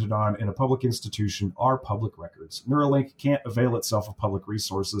experimented on in a public institution are public records. Neuralink can't avail itself of public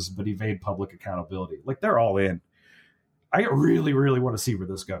resources, but evade public accountability. Like, they're all in. I really, really want to see where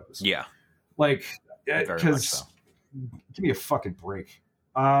this goes. Yeah. Like, because give me a fucking break.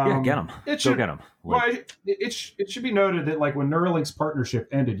 Get them. Go get them. Well, it should be noted that, like, when Neuralink's partnership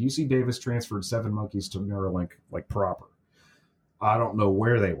ended, UC Davis transferred 7 monkeys to Neuralink, like, proper. I don't know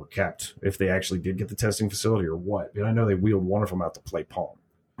where they were kept, if they actually did get the testing facility or what. But I know they wheeled one of them out to play Pong.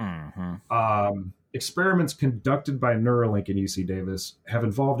 Mm-hmm. Experiments conducted by Neuralink in UC Davis have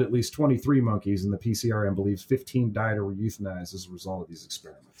involved at least 23 monkeys, and the PCRM believes 15 died or were euthanized as a result of these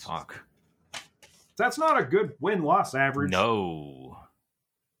experiments. Fuck. That's not a good win-loss average. No.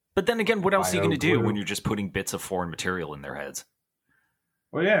 But then again, what else are you going to do when you're just putting bits of foreign material in their heads?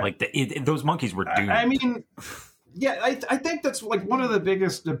 Well, yeah. Like, those monkeys were doomed. I mean, yeah, I think that's, like, one of the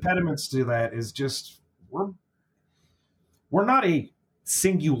biggest impediments to that is just we're not a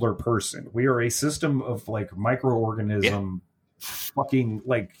singular person. We are a system of, like, microorganism fucking,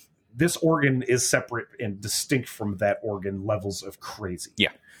 like, this organ is separate and distinct from that organ levels of crazy.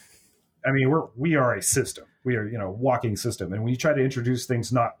 Yeah. I mean, we are a system. We are, walking system. And when you try to introduce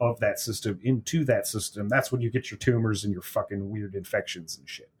things not of that system into that system, that's when you get your tumors and your fucking weird infections and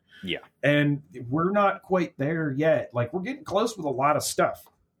shit. Yeah. And we're not quite there yet. Like, we're getting close with a lot of stuff.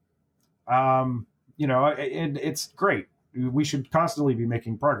 And it's great. We should constantly be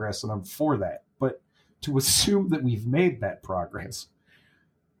making progress, and I'm for that. But to assume that we've made that progress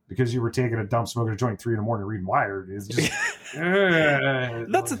because you were taking a dump, smoking a joint 3 a.m. reading Wired is just...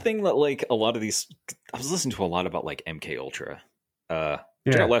 That's the thing that, like, a lot of these... I was listening to a lot about, like, MK Ultra.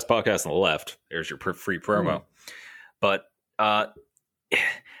 Check out last podcast on the left. There's your free promo. But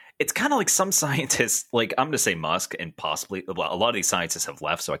it's kind of like some scientists, like, I'm going to say Musk and possibly... Well, a lot of these scientists have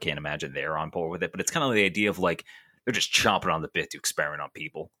left, so I can't imagine they're on board with it. But it's kind of the idea of, like, they're just chomping on the bit to experiment on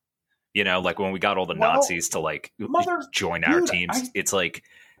people. You know, like when we got all the Nazis to, like, join our teams, it's like...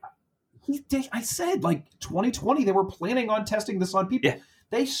 I said, like, 2020, they were planning on testing this on people. Yeah.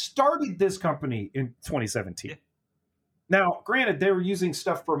 They started this company in 2017. Yeah. Now, granted, they were using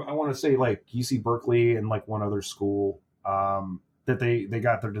stuff from, I want to say, like, UC Berkeley and, like, one other school that they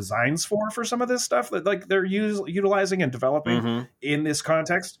got their designs for some of this stuff that, like, they're utilizing and developing in this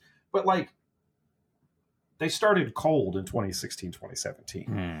context. But, like, they started cold in 2016,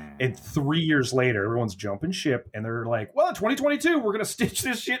 2017. And 3 years later, everyone's jumping ship, and they're like, well, in 2022, we're going to stitch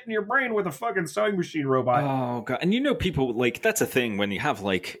this shit in your brain with a fucking sewing machine robot. Oh, God. And people, like, that's a thing when you have,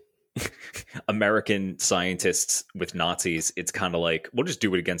 like, American scientists with Nazis, it's kind of like, we'll just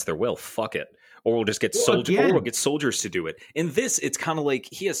do it against their will. Fuck it. Or we'll just get soldiers, or we'll get soldiers to do it. In this, it's kind of like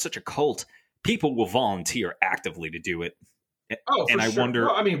he has such a cult. People will volunteer actively to do it Oh, and for I sure. wonder.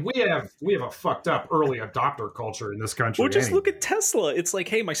 Well, I mean, we have a fucked up early adopter culture in this country. Well, just look at Tesla. It's like,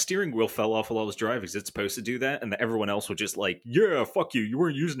 hey, my steering wheel fell off while I was driving. Is it supposed to do that? And everyone else would just like, yeah, fuck you. You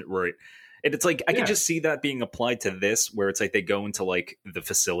weren't using it right. And it's like I can just see that being applied to this, where it's like they go into like the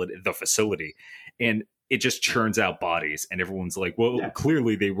facility, and it just churns out bodies, and everyone's like, well,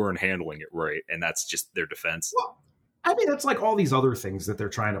 clearly they weren't handling it right, and that's just their defense. Well, I mean, that's like all these other things that they're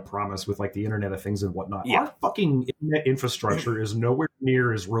trying to promise with like the Internet of Things and whatnot. Yeah. Our fucking internet infrastructure is nowhere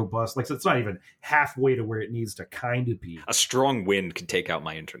near as robust. Like, it's not even halfway to where it needs to kind of be. A strong wind can take out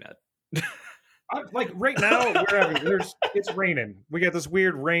my internet. Like right now, it's raining. We got this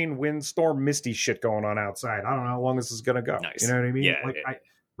weird rain, windstorm, misty shit going on outside. I don't know how long this is going to go. Nice. You know what I mean? Yeah.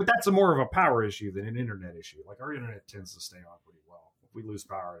 But that's more of a power issue than an internet issue. Like our internet tends to stay on pretty well. If we lose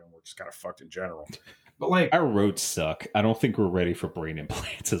power, then we're just kind of fucked in general. But like our roads suck. I don't think we're ready for brain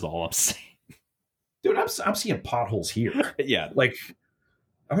implants. Is all I'm saying. Dude, I'm seeing potholes here. Yeah, like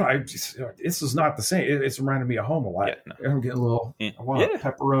this is not the same. It's reminding me of home a lot. Yeah, no. I'm getting a little. I want a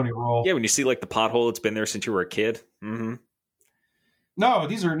pepperoni roll. Yeah, when you see like the pothole, it's been there since you were a kid. Mm-hmm. No,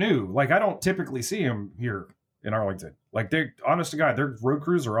 these are new. Like I don't typically see them here in Arlington. Like they're honest to God, their road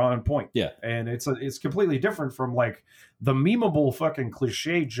crews are on point. Yeah, and it's completely different from like the memeable fucking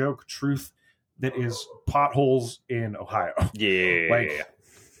cliche joke truth that is potholes in Ohio. Yeah, like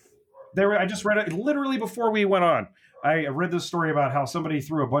I just read it literally before we went on. I read this story about how somebody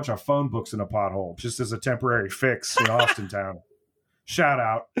threw a bunch of phone books in a pothole just as a temporary fix in Austin town. Shout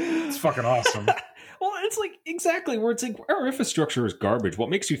out. It's fucking awesome. Well, it's like exactly where it's like our infrastructure is garbage. What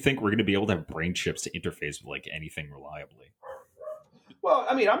makes you think we're going to be able to have brain chips to interface with like anything reliably? Well,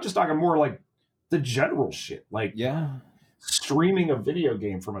 I mean, I'm just talking more like the general shit. Like streaming a video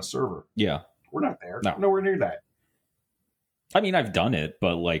game from a server. Yeah. We're not there. No. Nowhere near that. I mean, I've done it,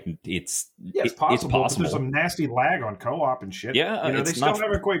 but like it's possible. It's possible. There's some nasty lag on co-op and shit. Yeah, they still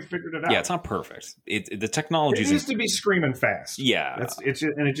haven't quite figured it out. Yeah, it's not perfect. The technology needs to be screaming fast. Yeah,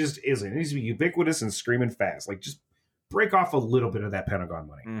 it just isn't. It needs to be ubiquitous and screaming fast. Like just break off a little bit of that Pentagon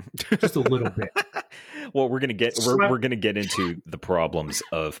money, just a little bit. Well, we're gonna get into the problems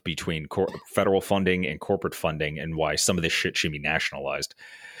of between federal funding and corporate funding and why some of this shit should be nationalized.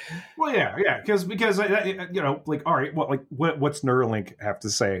 Well, yeah, because like, all right, what's Neuralink have to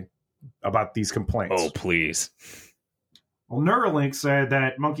say about these complaints? Oh, please. Well, Neuralink said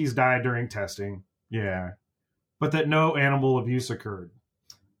that monkeys died during testing, but that no animal abuse occurred.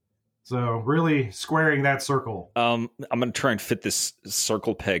 So, really squaring that circle. I'm going to try and fit this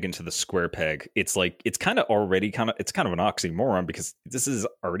circle peg into the square peg. It's like it's kind of an oxymoron because this is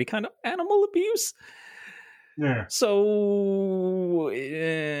already kind of animal abuse. Yeah. So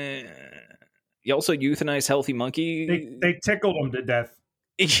you also euthanize healthy monkey. They tickled him to death.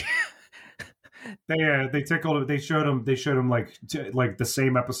 They tickled him. They showed him like the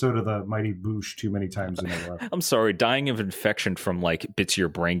same episode of the Mighty Boosh too many times in a row. I'm sorry, dying of infection from like bits of your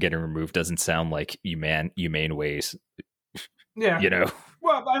brain getting removed doesn't sound like humane ways. Yeah,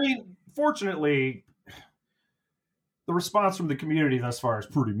 Well, I mean, fortunately, the response from the community thus far is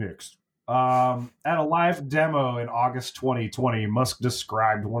pretty mixed. At a live demo in August 2020, Musk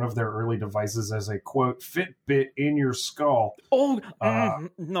described one of their early devices as a quote Fitbit in your skull. Oh,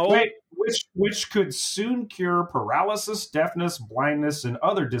 no! Wait, which could soon cure paralysis, deafness, blindness, and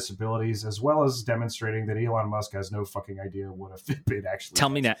other disabilities, as well as demonstrating that Elon Musk has no fucking idea what a Fitbit actually. Tell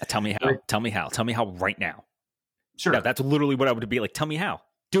me now. Tell me how. Right. Tell me how. Tell me how right now. Sure. Yeah, that's literally what I would be like. Tell me how.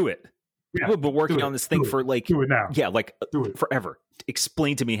 Do it. Yeah, we've been working on this thing for like do it now. Yeah, like forever.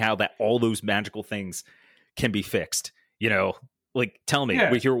 Explain to me how that all those magical things can be fixed. Like tell me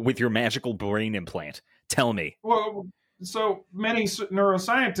with your magical brain implant. Tell me. Well, so many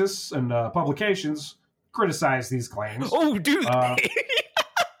neuroscientists and publications criticize these claims. Oh, dude. I'm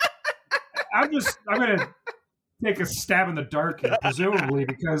going to take a stab in the dark here, presumably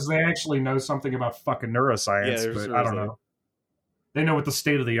because they actually know something about fucking neuroscience, but I don't know. They know what the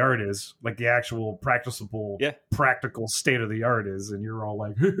state of the art is, like the actual practical state of the art is, and you're all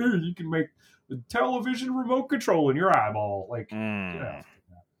like, hey, you can make the television remote control in your eyeball. Like,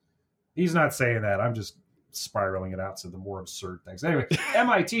 he's not saying that. I'm just spiraling it out to the more absurd things. Anyway,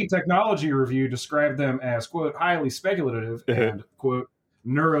 MIT Technology Review described them as, quote, highly speculative and, quote,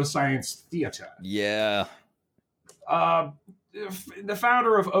 neuroscience theater. Yeah. The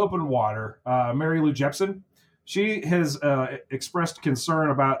founder of Open Water, Mary Lou Jepsen, she has expressed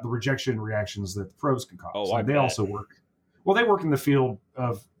concern about the rejection reactions that the probes can cause. Oh, they also work. Well, they work in the field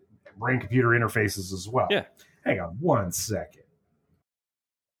of brain-computer interfaces as well. Yeah. Hang on 1 second.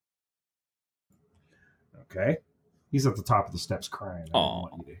 Okay. He's at the top of the steps crying. I don't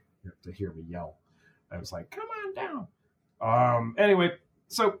want you to hear me yell. I was like, come on down. Anyway,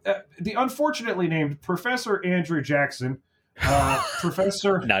 so the unfortunately named Professor Andrew Jackson,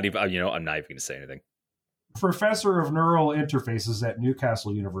 Professor... Not even, I'm not even going to say anything. Professor of Neural Interfaces at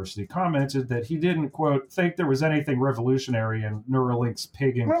Newcastle University commented that he didn't, quote, think there was anything revolutionary in Neuralink's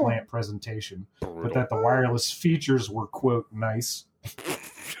pig implant presentation, but that the wireless features were, quote, nice.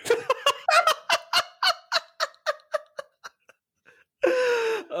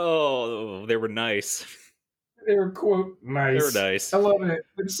 Oh, they were nice. They were, quote, nice. They were nice. I love it.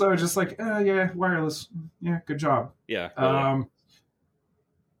 And so just like, yeah, wireless. Yeah, good job. Yeah.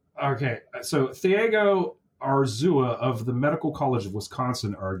 Okay, so Thiago Arzua of the Medical College of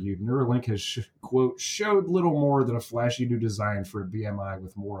Wisconsin argued Neuralink has, quote, showed little more than a flashy new design for a BMI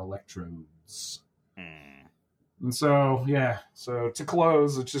with more electrodes. And so, yeah, so to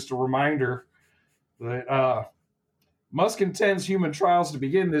close, it's just a reminder that Musk intends human trials to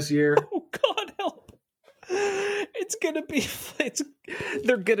begin this year. Oh, God help. It's going to be,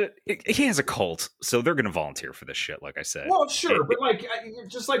 he has a cult, so they're going to volunteer for this shit, like I said. Well, sure, but like,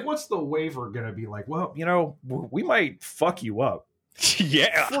 just like, what's the waiver going to be like? Well, we might fuck you up.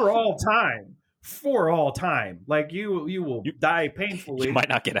 Yeah. For all time. Like, you will die painfully. You might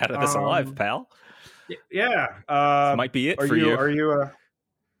not get out of this alive, pal. Yeah. This might be it for you.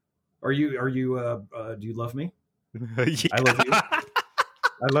 Do you love me? Yeah. I love you.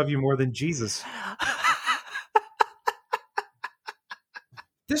 I love you more than Jesus.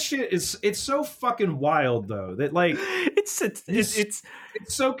 This shit it's so fucking wild though that like it's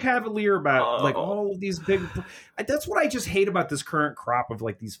so cavalier about like all of these big. That's what I just hate about this current crop of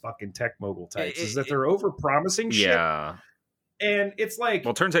like these fucking tech mogul types is that they're over promising shit. Yeah. And it's like,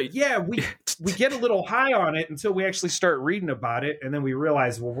 well, it turns out, yeah, we get a little high on it until we actually start reading about it, and then we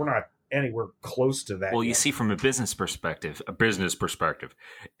realize, well, we're not anywhere close to that. Well, you see, from a business perspective,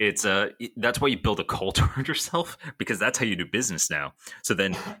 it's that's why you build a cult around yourself, because that's how you do business now. So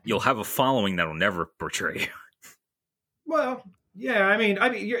then you'll have a following that'll never betray you. Well, yeah, I mean,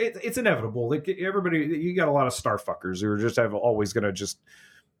 it's inevitable. Like everybody, you got a lot of star fuckers who are just always going to just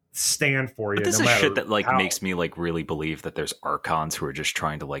stand for you. But this is shit that like makes me like really believe that there's archons who are just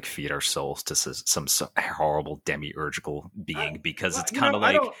trying to like feed our souls to some horrible demiurgical being, because it's kind of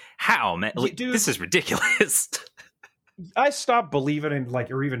like, how, man? Like, dude, this is ridiculous. I stopped believing in like,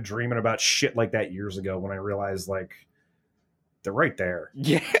 or even dreaming about shit like that years ago when I realized like they're right there.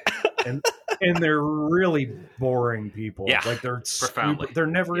 Yeah. and they're really boring people. Yeah. Like they're profoundly. They're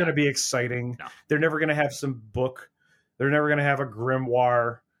never going to be exciting. No. They're never going to have some book. They're never going to have a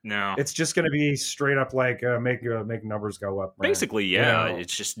grimoire. No, it's just going to be straight up like make numbers go up. Right? Basically, yeah,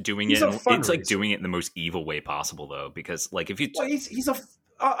 it's just doing it. It's like doing it in the most evil way possible, though, because like if you, he's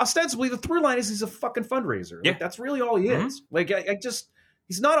ostensibly the through line is he's a fucking fundraiser. Yeah, like, that's really all he is. Mm-hmm. Like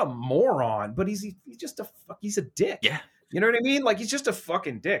he's not a moron, but he's a dick. Yeah, you know what I mean? Like he's just a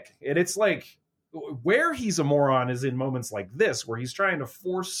fucking dick, and it's like where he's a moron is in moments like this where he's trying to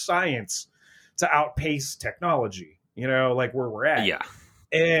force science to outpace technology. You know, like where we're at. Yeah.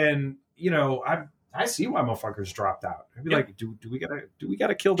 And I see why motherfuckers dropped out. I'd be like, do we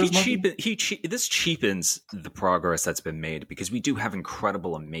gotta kill this monkey? This cheapens the progress that's been made, because we do have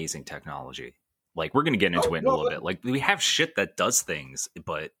incredible, amazing technology. Like we're gonna get into it in a little bit. Like we have shit that does things,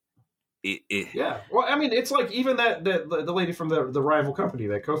 but yeah. Well, I mean, it's like even that the lady from the rival company,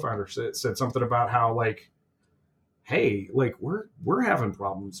 that co-founder said something about how like, hey, like we're having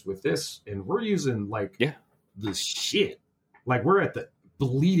problems with this, and we're using like this shit. Like we're at the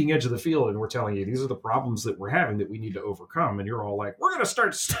bleeding edge of the field, and we're telling you these are the problems that we're having that we need to overcome, and you're all like, we're gonna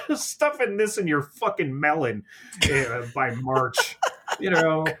start stuffing this in your fucking melon by March,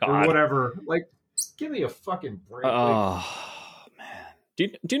 or whatever. Like, give me a fucking break. Man,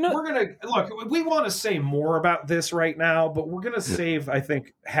 do not. We're gonna look. We want to say more about this right now, but we're gonna save, I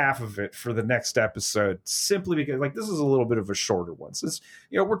think, half of it for the next episode, simply because like this is a little bit of a shorter one. So it's,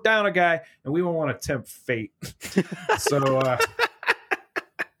 we're down a guy, and we don't want to tempt fate. So.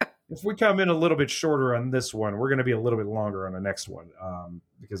 If we come in a little bit shorter on this one, we're going to be a little bit longer on the next one,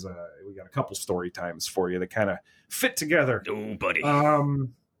 because we got a couple story times for you that kind of fit together. Oh, buddy. But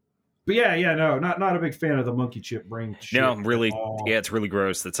no, not a big fan of the monkey chip brain shit. No, really, it's really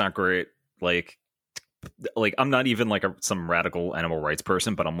gross. That's not great. Like I'm not even like some radical animal rights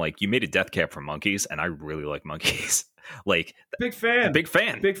person, but I'm like, you made a death cap for monkeys, and I really like monkeys. Like big fan.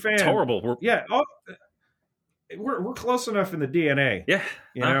 It's horrible. We're close enough in the DNA. Yeah,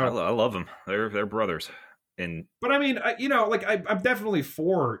 I love them. They're brothers. But I mean, I'm definitely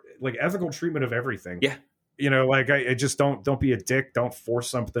for like ethical treatment of everything. Yeah, like I just don't be a dick. Don't force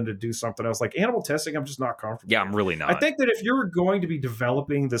something to do something else. Like animal testing, I'm just not comfortable. Yeah, I'm really not. I think that if you're going to be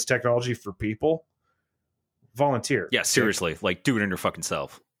developing this technology for people, volunteer. Yeah, seriously, like do it in your fucking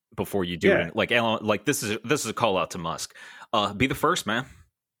self before you do it. Like Elon, like this is a call out to Musk. Be the first, man.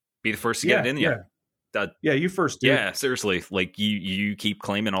 Be the first to get it in you. Yeah, you first. Dude. Yeah, seriously. Like you keep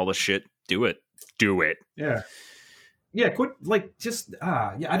claiming all this shit. Do it. Yeah. Yeah, quit. Like just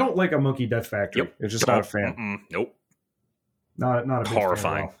I don't like a monkey death factory. Yep. It's just not a fan. Nope. Not a big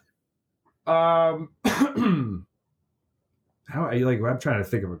horrifying. Fan I'm trying to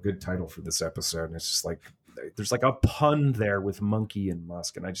think of a good title for this episode, and it's just like there's like a pun there with monkey and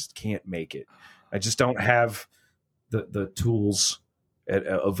Musk, and I just can't make it. I just don't have the tools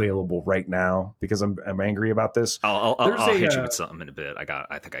available right now because I'm angry about this. I'll hit you with something in a bit.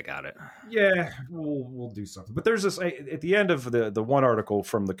 I think I got it. Yeah, we'll do something. But there's this at the end of the one article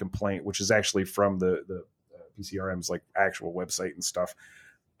from the complaint, which is actually from the PCRM's like actual website and stuff.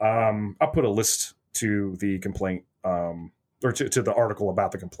 I'll put a list to the complaint, or to the article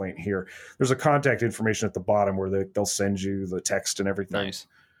about the complaint here. There's a contact information at the bottom where they'll send you the text and everything. Nice.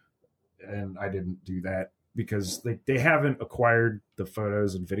 And I didn't do that because they haven't acquired the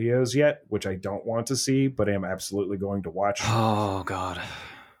photos and videos yet, which I don't want to see, but I am absolutely going to watch. Oh, God.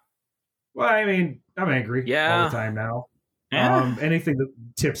 Well, I mean, I'm angry all the time now. Yeah. Anything that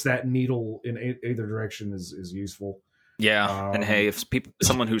tips that needle in either direction is useful. Yeah, and hey, if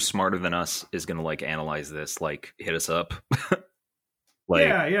someone who's smarter than us is going to like analyze this, like hit us up.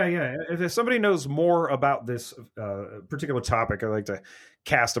 Yeah. If somebody knows more about this particular topic, I like to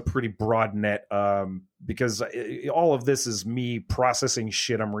cast a pretty broad net because all of this is me processing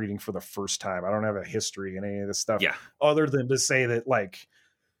shit I'm reading for the first time. I don't have a history in any of this stuff, other than to say that like,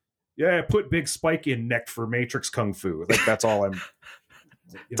 put Big Spike in neck for Matrix Kung Fu. Like that's all I'm.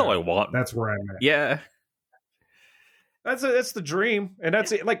 That's all I want. That's where I'm at. Yeah. That's the dream, and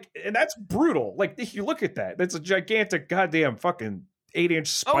that's it. Like, and that's brutal. Like, if you look at that, that's a gigantic goddamn fucking 8-inch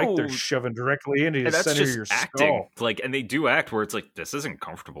spike they're shoving directly into the center of your skull. Like, and they do act where it's like this isn't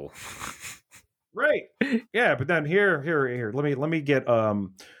comfortable, right? Yeah, but then here. Let me get the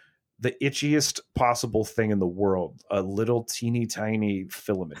itchiest possible thing in the world: a little teeny tiny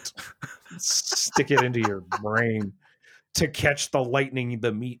filament. Stick it into your brain. To catch the lightning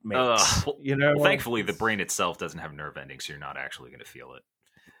the meat makes, thankfully, the brain itself doesn't have nerve endings, so you're not actually going to feel it.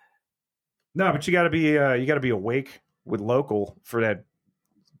 No, but you got to be awake with local for that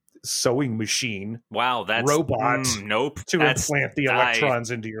sewing machine. Wow, that's robot. Nope, to implant the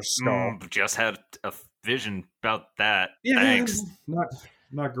electrons into your skull. Just had a vision about that. Yeah, thanks. Not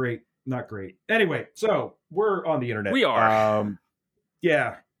great. Anyway, so we're on the internet. We are.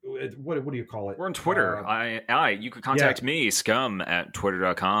 Yeah. What do you call it? We're on Twitter. You could contact me, scum, at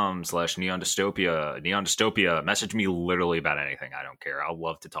twitter.com/neondystopia. Neondystopia. Message me literally about anything. I don't care. I'll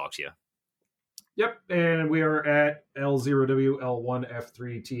love to talk to you. Yep. And we are at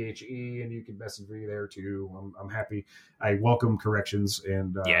L0WL1F3THE, and you can message me there too. I'm happy. I welcome corrections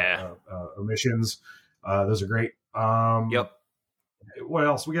and omissions. Those are great. Yep. What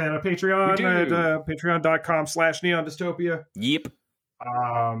else? We got a Patreon at patreon.com/neondystopia. Yep.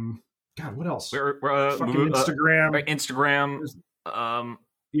 God, what else? We're Instagram. Instagram.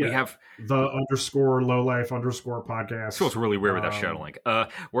 We have the _lowlife_ podcast. Feels really weird with that shadow link.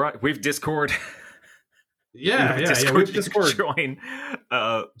 We've Discord. Yeah, Discord. Join.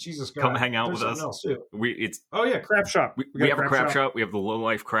 Jesus God. Come hang out with us. Crap shop. We have a crap shop. We have the Low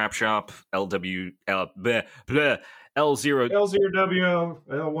Life Crap Shop. L0W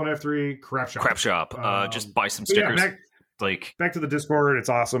L1F3 crap shop. Crap shop. Just buy some stickers. Back to the Discord. It's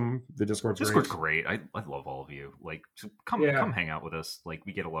awesome. The Discord's great. I love all of you. Like, come hang out with us. Like,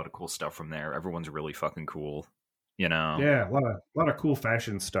 we get a lot of cool stuff from there. Everyone's really fucking cool. You know. Yeah, a lot of cool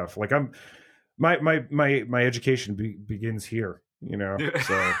fashion stuff. Like my education begins here. You know,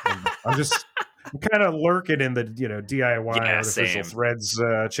 so I'm kind of lurking in the DIY artificial threads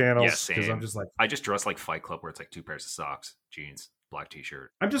channels because I'm just like I just dress like Fight Club, where it's like 2 pairs of socks, jeans, black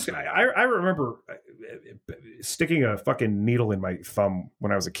t-shirt. I remember sticking a fucking needle in my thumb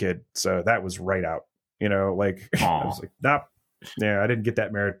when I was a kid, so that was right out. I was like, nope. Yeah, I didn't get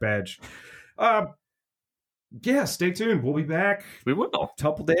that merit badge. Stay tuned. We'll be back. We will. A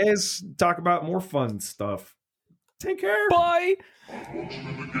couple days. Talk about more fun stuff. Take care. Bye.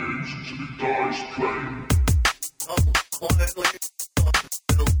 Oh,